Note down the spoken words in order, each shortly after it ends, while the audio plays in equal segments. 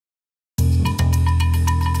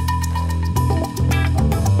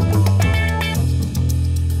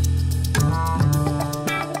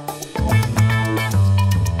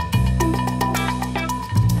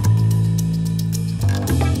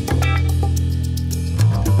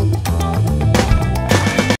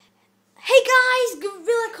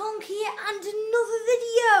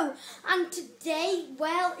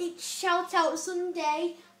it's Shout Out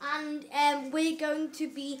Sunday, and we're going to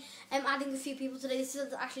be adding a few people today. This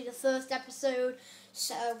is actually the first episode,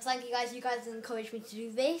 so thank you guys. You guys encouraged me to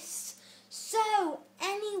do this. So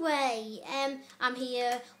anyway, I'm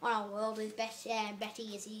here on our world with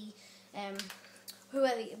Betty, Izzy,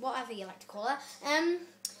 whatever you like to call her.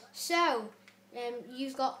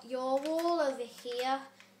 You've got your wall over here.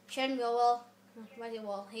 Show me your wall. Where's your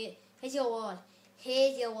wall? Here's your wall.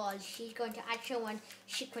 Here's your wall. She's going to add someone.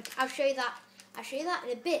 I'll show you that. I'll show you that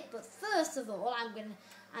in a bit. But first of all, I'm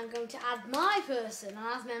going to add my person, and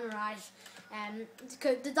I've memorised.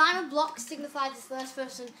 The diamond block signifies the first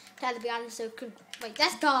person to either be added. So wait,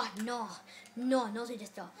 that's door. No, not this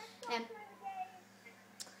door.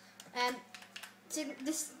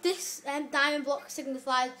 This diamond block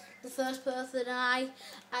signifies the first person, and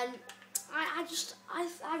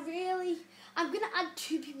I'm gonna add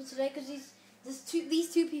two people today because these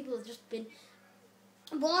two people have just been.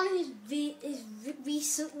 One is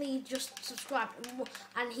recently just subscribed,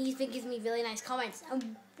 and he's been giving me really nice comments,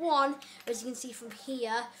 and one, as you can see from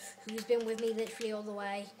here, who's been with me literally all the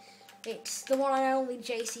way. It's the one and only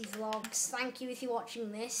JC Vlogs. Thank you if you're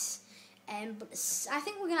watching this. But I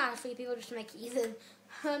think we're gonna add 3 people just to make it even.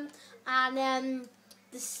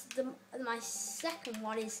 My second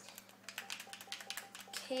one is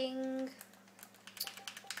KingHellHound.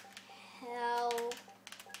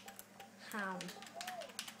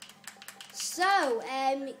 So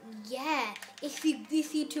yeah, if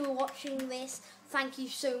you two are watching this, thank you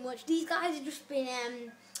so much. These guys have just been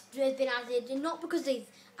added, and not because they've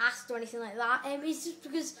asked or anything like that. It's just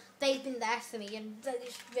because they've been there for me, and they're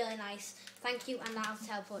just really nice. Thank you, and I'll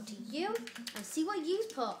teleport to you and see what you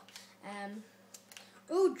put.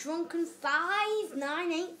 Oh, DrunkenFive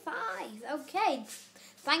 985. Okay,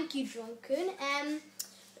 thank you, Drunken.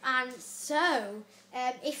 And so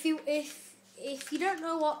if you don't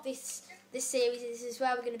know what this series is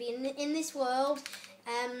where we're going to be in this world.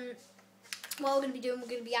 What we're going to be doing, we're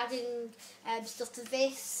going to be adding stuff to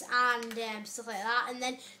this and stuff like that. And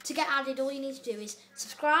then to get added, all you need to do is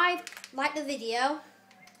subscribe, like the video,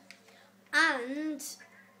 and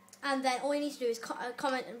then all you need to do is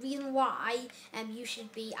comment a reason why you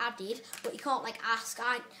should be added. But you can't like ask,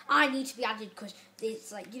 I need to be added because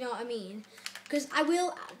it's like, you know what I mean? Because I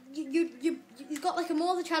will, you've got like a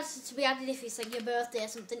more of the chances to be added if it's like your birthday or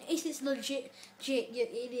something. If it's legit,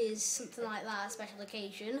 it is something like that, a special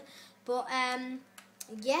occasion. But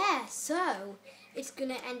yeah, so it's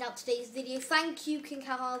gonna end out today's video. Thank you,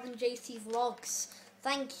 KingHellHound and JC Vlogs.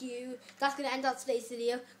 Thank you. That's gonna end out today's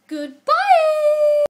video. Goodbye.